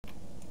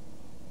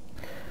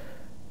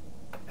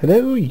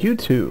Hello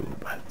YouTube,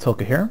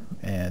 Tolka here,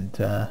 and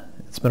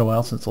it's been a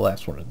while since the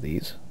last one of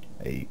these.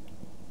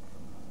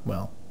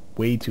 Well,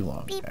 way too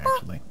long,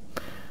 actually.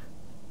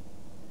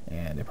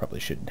 And I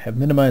probably shouldn't have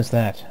minimized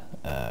that.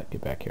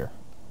 Get back here.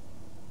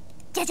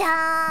 There it is.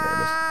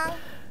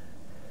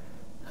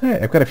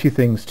 Alright, I've got a few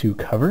things to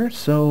cover,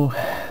 so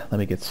let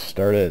me get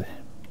started.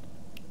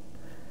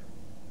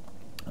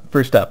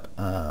 First up,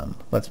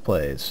 Let's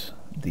Plays.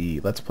 The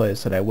Let's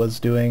Plays that I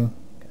was doing,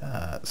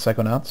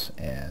 Psychonauts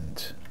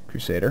and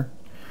Crusader.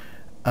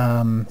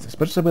 As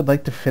much as I would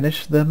like to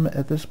finish them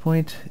at this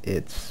point,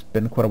 it's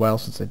been quite a while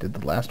since I did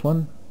the last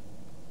one.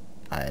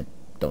 I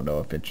don't know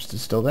if interest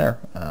is still there.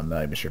 I'm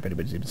not even sure if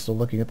anybody's even still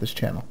looking at this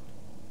channel.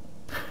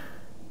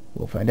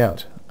 We'll find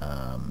out.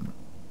 At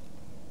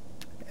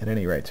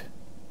any rate.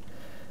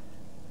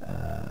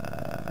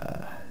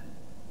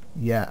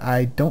 Yeah,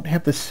 I don't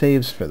have the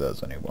saves for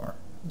those anymore.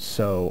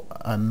 So,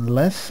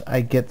 unless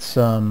I get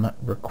some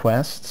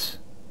requests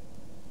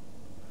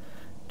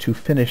to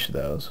finish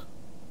those,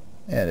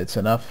 and it's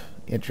enough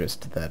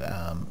interest that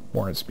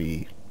warrants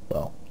me,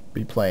 well,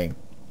 replaying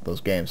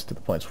those games to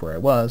the points where I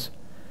was,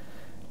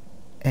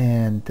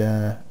 and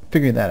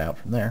figuring that out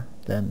from there,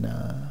 then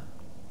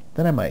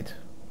I might.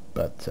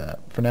 But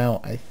for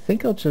now, I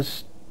think I'll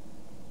just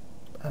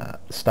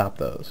stop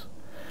those.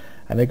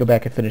 I may go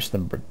back and finish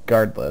them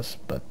regardless,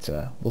 but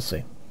we'll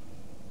see.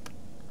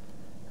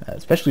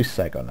 Especially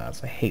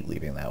Psychonauts. I hate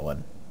leaving that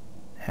one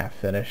half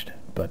finished,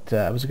 but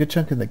it was a good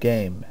chunk in the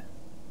game.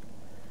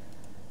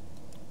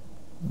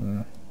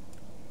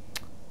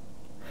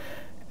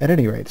 At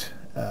any rate,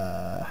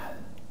 let's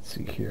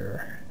see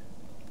here.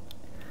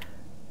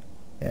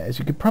 Yeah, as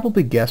you could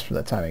probably guess from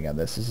the timing on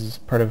this is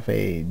part of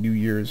a New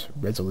Year's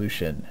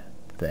resolution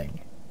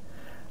thing.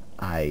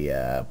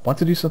 I want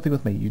to do something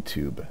with my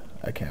YouTube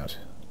account.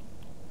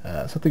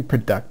 Something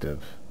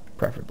productive,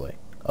 preferably.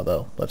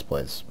 Although, Let's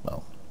Plays,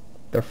 well,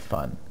 they're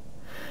fun.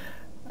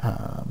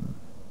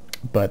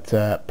 But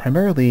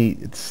primarily,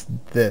 it's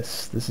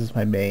this. This is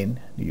my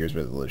main New Year's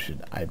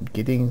resolution. I'm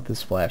getting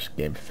this Flash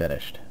game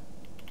finished.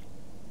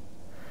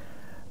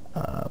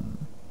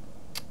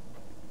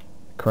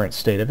 Current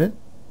state of it: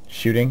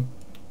 shooting,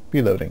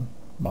 reloading,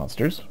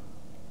 monsters,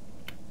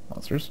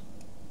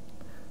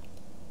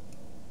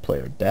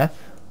 player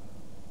death,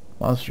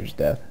 monsters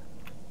death,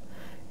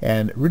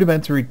 and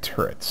rudimentary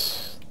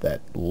turrets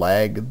that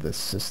lag the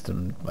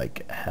system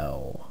like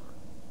hell.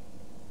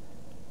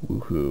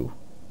 Woohoo.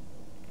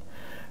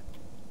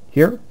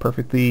 Here,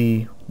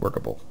 perfectly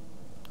workable.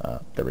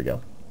 There we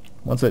go.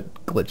 Once it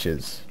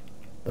glitches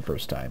the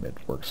first time, it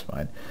works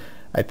fine.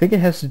 I think it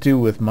has to do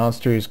with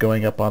monsters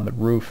going up on the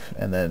roof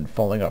and then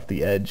falling off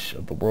the edge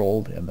of the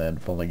world and then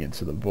falling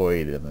into the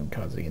void and then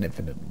causing an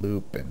infinite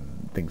loop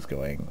and things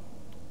going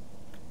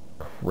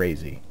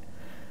crazy.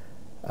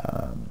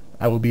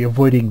 I will be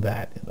avoiding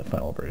that in the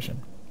final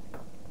version.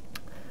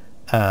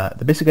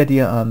 The basic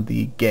idea on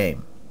the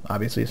game: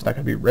 obviously it's not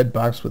going to be a red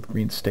box with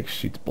green sticks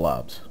shoots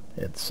blobs.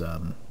 It's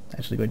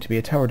actually going to be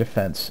a tower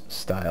defense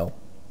style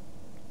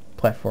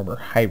platformer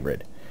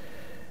hybrid.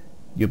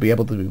 You'll be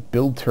able to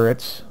build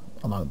turrets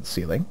along the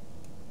ceiling.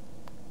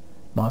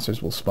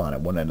 Monsters will spawn at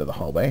one end of the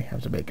hallway.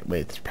 Have to make it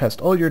way past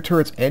all your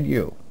turrets and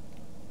you.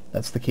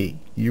 That's the key.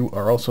 You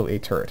are also a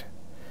turret.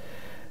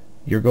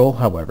 Your goal,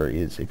 however,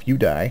 is if you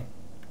die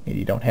and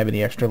you don't have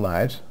any extra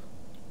lives,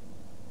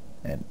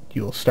 and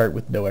you'll start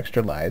with no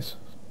extra lives,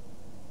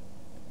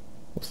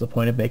 what's the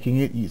point of making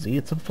it easy?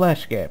 It's a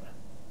Flash game.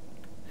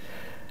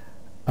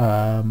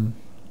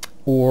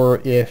 Or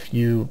if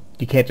you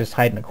can't just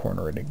hide in a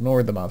corner and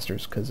ignore the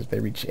monsters, because if they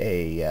reach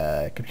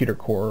a computer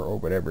core or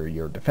whatever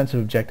your defensive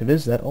objective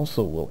is, that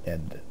also will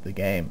end the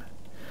game.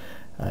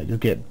 You'll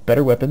get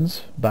better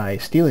weapons by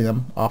stealing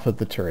them off of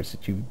the turrets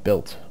that you've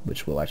built,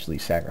 which will actually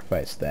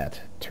sacrifice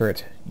that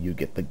turret. You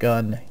get the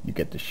gun, you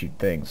get to shoot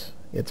things.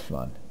 It's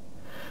fun.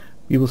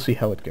 We will see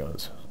how it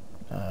goes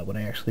when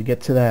I actually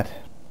get to that.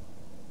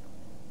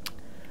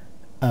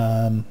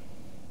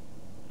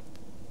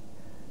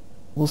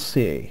 We'll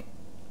see.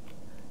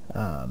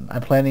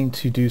 I'm planning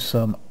to do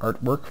some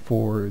artwork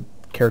for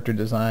character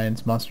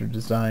designs, monster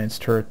designs,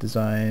 turret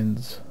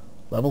designs,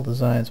 level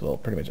designs, well,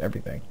 pretty much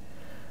everything.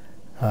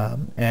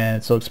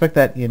 And so expect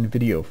that in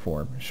video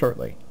form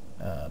shortly.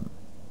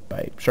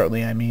 By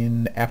shortly, I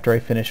mean after I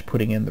finish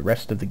putting in the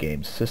rest of the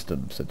game's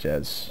systems, such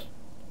as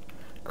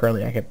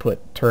currently I can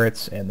put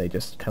turrets and they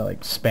just kind of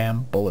like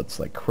spam bullets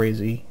like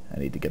crazy. I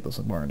need to get those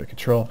more under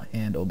control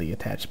and only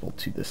attachable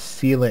to the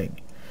ceiling,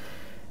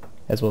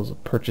 as well as a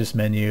purchase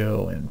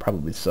menu and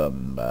probably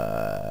some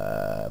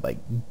like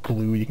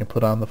glue you can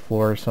put on the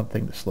floor or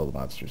something to slow the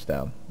monsters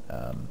down.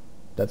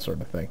 That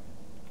sort of thing.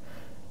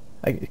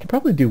 I could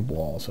probably do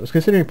walls. I was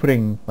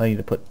considering letting you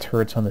to put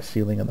turrets on the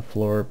ceiling and the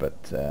floor,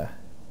 but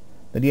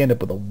then you end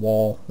up with a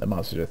wall that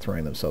monsters are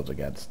throwing themselves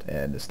against,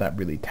 and it's not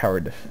really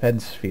tower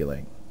defense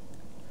feeling.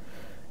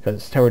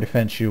 Because tower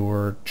defense,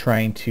 you're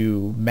trying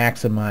to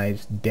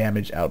maximize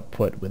damage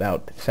output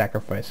without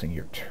sacrificing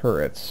your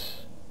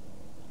turrets.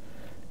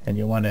 And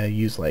you'll want to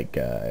use like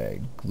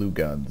glue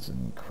guns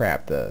and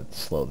crap to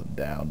slow them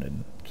down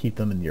and keep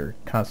them in your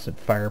constant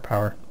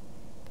firepower.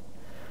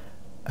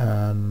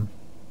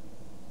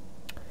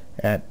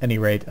 At any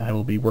rate, I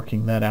will be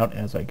working that out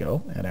as I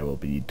go, and I will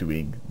be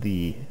doing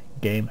the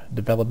game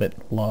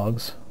development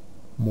logs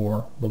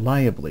more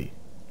reliably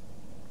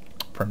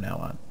from now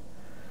on.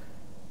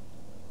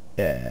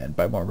 And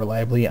by more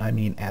reliably, I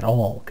mean at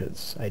all,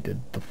 because I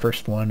did the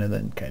first one and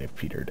then kind of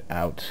petered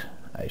out.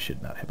 I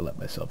should not have let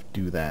myself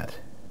do that.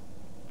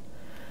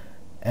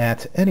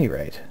 At any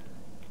rate,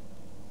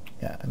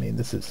 yeah, I mean,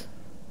 this is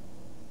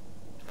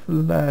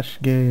Flash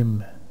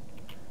game.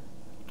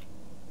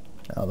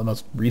 Now, the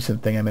most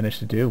recent thing I managed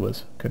to do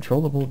was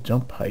controllable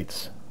jump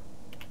heights.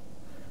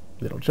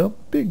 Little jump,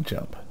 big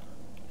jump,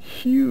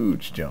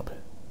 huge jump.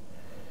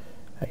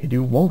 I can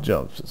do wall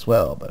jumps as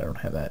well, but I don't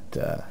have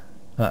that,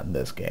 not in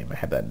this game. I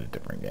have that in a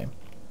different game.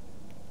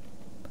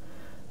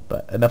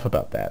 But enough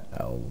about that.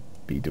 I'll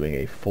be doing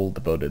a full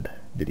devoted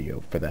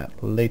video for that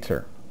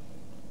later.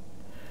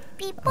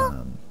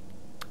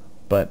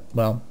 But,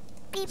 well,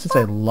 since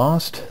I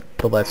lost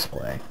the Let's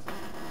Play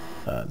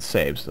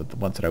saves, the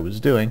ones that I was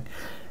doing,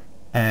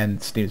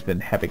 and Steam's been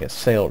having a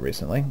sale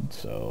recently,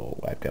 so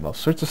I've got all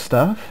sorts of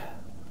stuff.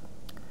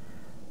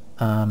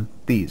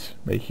 These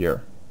right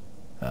here.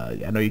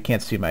 I know you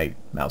can't see my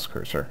mouse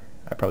cursor.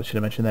 I probably should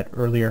have mentioned that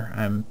earlier.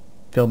 I'm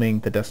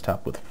filming the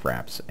desktop with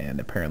Fraps, and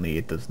apparently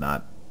it does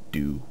not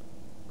do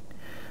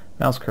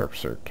mouse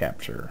cursor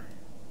capture.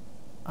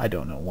 I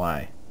don't know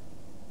why.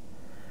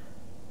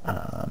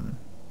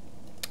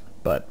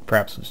 But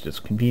Fraps was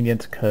just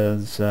convenient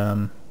because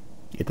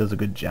it does a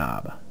good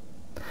job.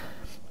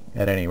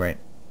 At any rate,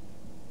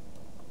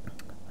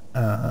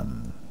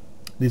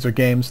 these are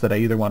games that I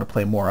either want to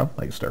play more of,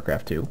 like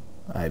StarCraft 2.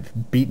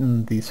 I've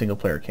beaten the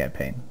single-player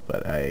campaign,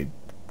 but I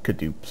could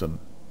do some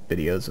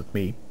videos of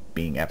me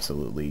being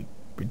absolutely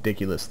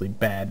ridiculously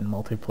bad in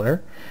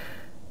multiplayer.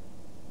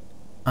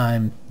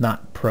 I'm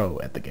not pro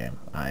at the game.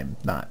 I'm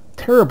not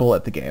terrible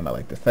at the game, I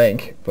like to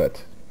think,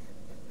 but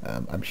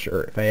I'm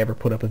sure if I ever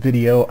put up a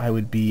video, I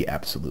would be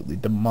absolutely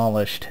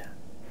demolished.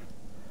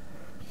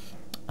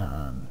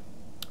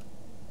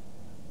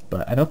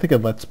 But I don't think a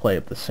Let's Play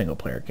of the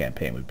single-player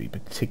campaign would be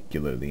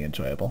particularly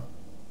enjoyable.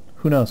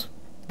 Who knows?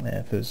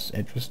 If there's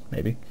interest,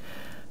 maybe.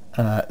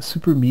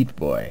 Super Meat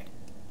Boy.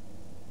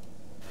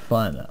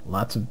 Fun.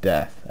 Lots of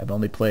death. I've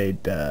only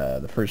played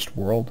the first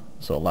world,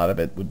 so a lot of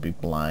it would be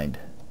blind.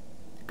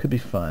 Could be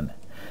fun.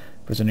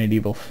 Resident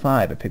Evil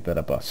 5, I picked that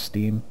up off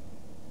Steam.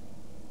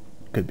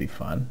 Could be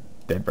fun.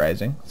 Dead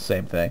Rising,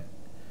 same thing.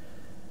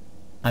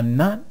 I'm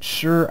not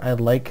sure I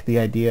like the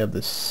idea of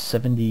the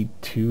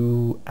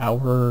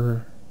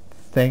 72-hour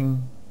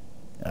thing.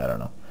 I don't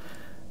know.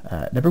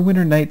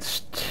 Neverwinter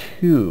Nights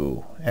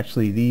 2.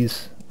 Actually,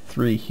 these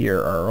three here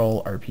are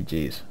all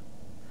RPGs.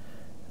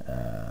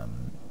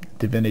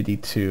 Divinity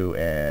 2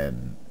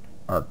 and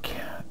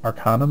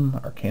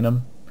Arcanum,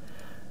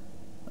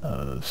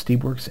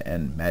 Steamworks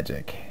and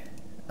Magic.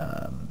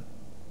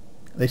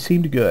 They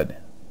seemed good.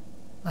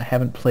 I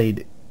haven't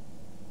played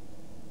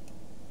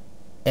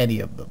any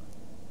of them.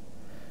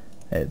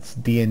 It's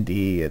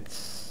D&D,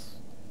 it's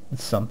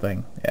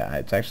something. Yeah,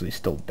 it's actually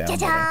still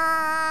downloading.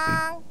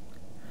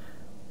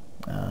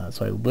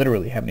 So I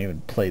literally haven't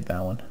even played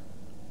that one.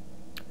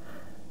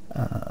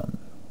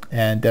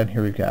 And down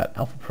here we've got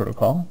Alpha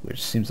Protocol,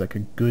 which seems like a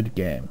good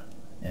game,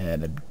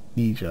 and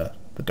Amnesia: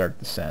 The Dark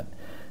Descent.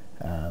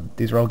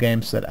 These are all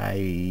games that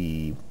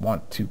I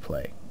want to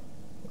play,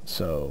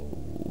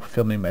 so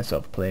filming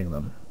myself playing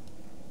them,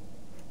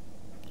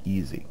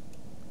 easy.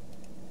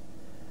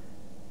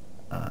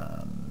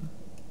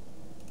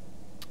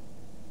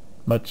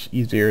 Much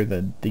easier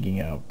than digging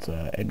out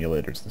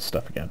emulators and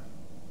stuff again.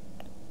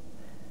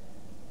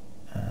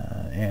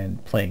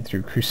 And playing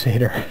through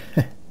Crusader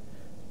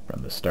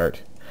from the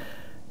start.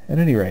 At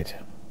any rate,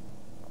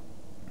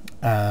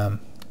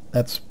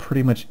 that's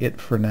pretty much it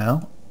for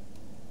now.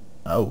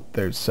 Oh,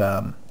 there's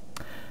I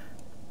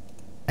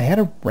had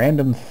a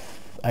random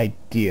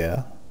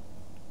idea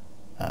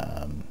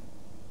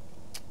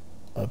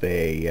of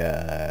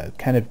a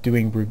kind of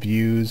doing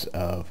reviews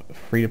of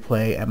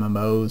free-to-play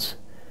MMOs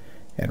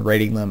and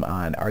rating them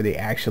on, are they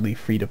actually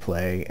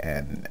free-to-play,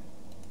 and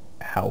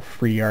how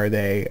free are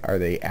they? Are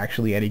they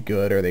actually any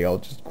good? Are they all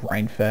just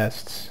grind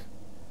fests?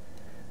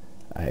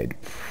 I'd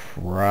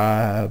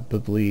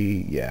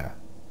probably, yeah.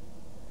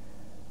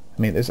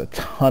 I mean, there's a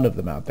ton of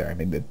them out there. I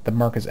mean, the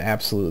market is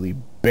absolutely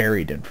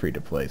buried in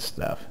free-to-play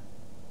stuff.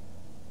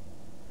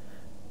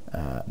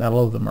 Not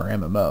all of them are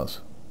MMOs.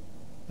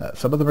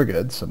 Some of them are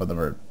good, some of them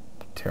are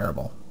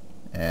terrible.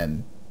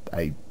 And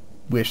I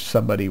wish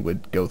somebody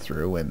would go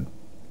through and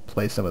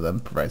play some of them,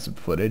 provide some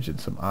footage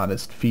and some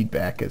honest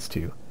feedback as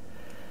to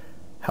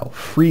how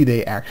free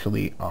they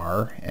actually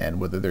are and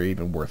whether they're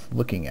even worth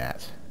looking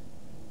at.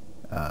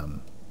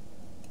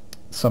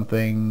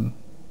 Something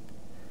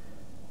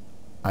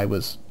I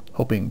was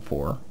hoping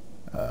for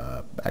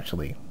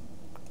actually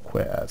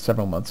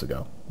several months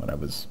ago when I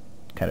was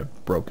kind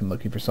of broke and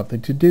looking for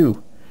something to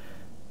do.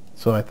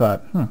 So I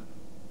thought,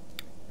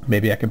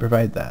 maybe I can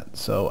provide that.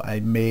 So I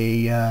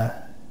may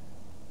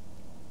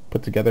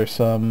put together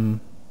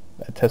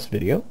a test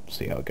video,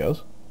 see how it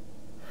goes.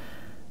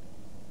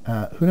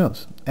 Who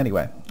knows?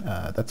 Anyway,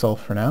 that's all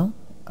for now.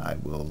 I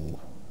will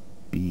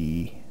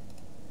be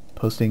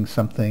posting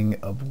something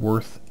of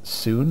worth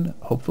soon,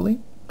 hopefully.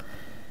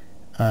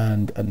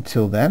 And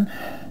until then,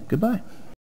 goodbye.